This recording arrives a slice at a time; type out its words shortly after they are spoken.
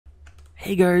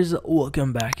Hey guys,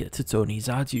 welcome back to Tony's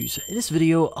How-Tos. In this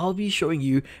video, I'll be showing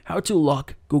you how to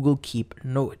lock Google Keep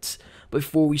Notes.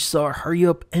 Before we start, hurry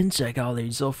up and check out the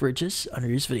result for just under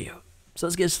this video. So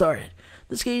let's get started. In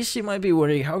this case, you might be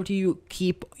wondering, how do you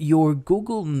keep your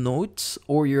Google Notes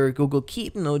or your Google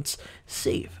Keep Notes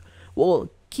safe?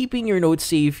 Well, keeping your notes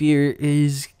safe here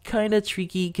is kind of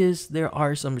tricky because there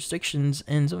are some restrictions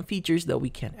and some features that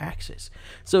we can't access.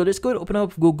 So let's go and open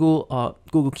up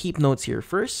Google Keep Notes here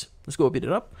first. Let's go open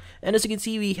it up, and as you can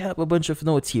see, we have a bunch of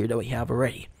notes here that we have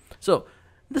already. So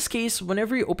in this case,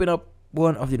 whenever you open up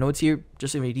one of the notes here,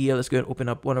 just an idea, let's go and open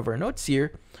up one of our notes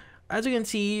here. As you can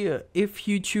see, if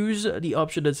you choose the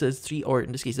option that says 3, or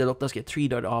in this case, the does get 3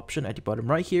 dot option at the bottom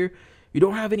right here, you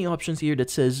don't have any options here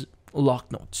that says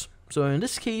lock notes. So in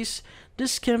this case,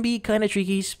 this can be kind of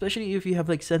tricky, especially if you have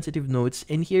like sensitive notes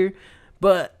in here.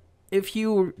 But if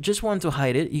you just want to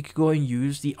hide it, you could go and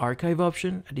use the archive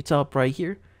option at the top right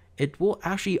here. It will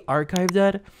actually archive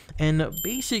that and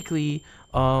basically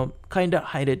kind of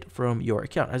hide it from your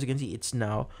account. As you can see, it's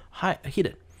now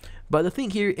hidden. But the thing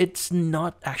here, it's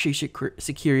not actually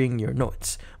securing your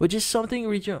notes, which is something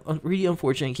really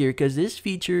unfortunate here because this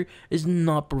feature is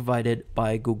not provided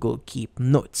by Google Keep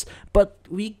Notes. But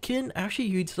we can actually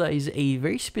utilize a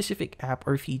very specific app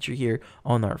or feature here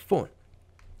on our phone.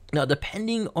 Now,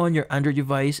 depending on your Android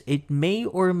device, it may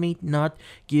or may not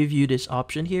give you this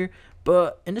option here.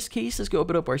 But in this case, let's go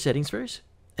open up our settings first.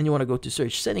 And you want to go to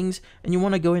search settings, and you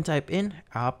want to go and type in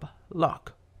app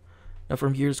lock. Now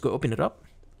from here, let's go open it up.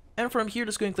 And from here,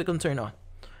 let's go and click on turn on.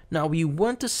 Now we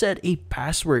want to set a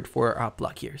password for our app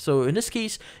lock here. So in this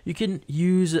case, you can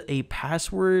use a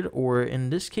password, or in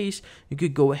this case, you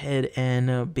could go ahead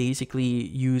and basically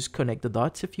use connect the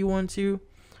dots if you want to.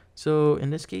 So in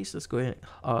this case, let's go ahead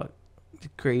and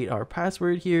create our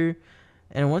password here.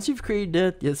 And once you've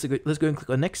created that, let's go and click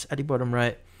on next at the bottom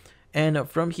right. And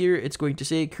from here, it's going to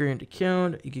say current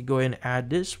account. You can go ahead and add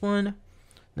this one.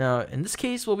 Now, in this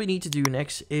case, what we need to do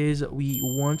next is we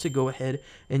want to go ahead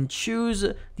and choose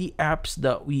the apps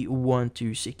that we want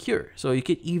to secure. So you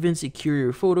could even secure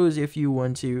your photos if you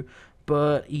want to.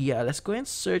 But yeah, let's go ahead and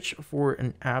search for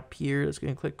an app here. Let's go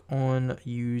and click on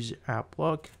use app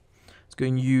lock. Let's go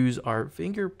and use our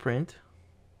fingerprint.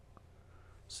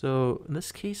 So in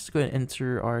this case, let's go ahead and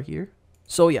enter our here.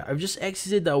 So yeah, I've just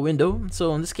exited that window.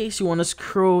 So in this case, you want to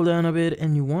scroll down a bit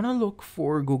and you want to look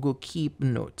for Google Keep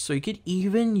Notes. So you could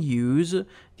even use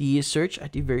the search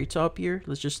at the very top here.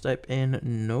 Let's just type in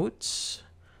notes.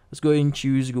 Let's go ahead and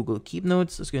choose Google Keep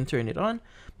Notes. Let's go and turn it on.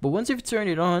 But once you've turned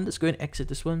it on, let's go ahead and exit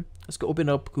this one. Let's go open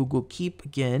up Google Keep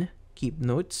again, Keep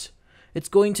Notes. It's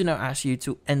going to now ask you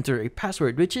to enter a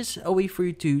password, which is a way for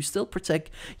you to still protect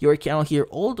your account here,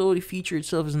 although the feature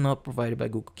itself is not provided by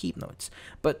Google Keep Notes.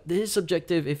 But this is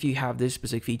subjective if you have this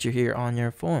specific feature here on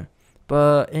your phone.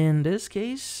 But in this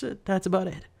case, that's about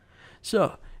it.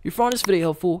 So, if you found this video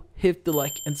helpful, hit the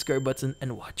like and subscribe button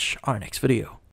and watch our next video.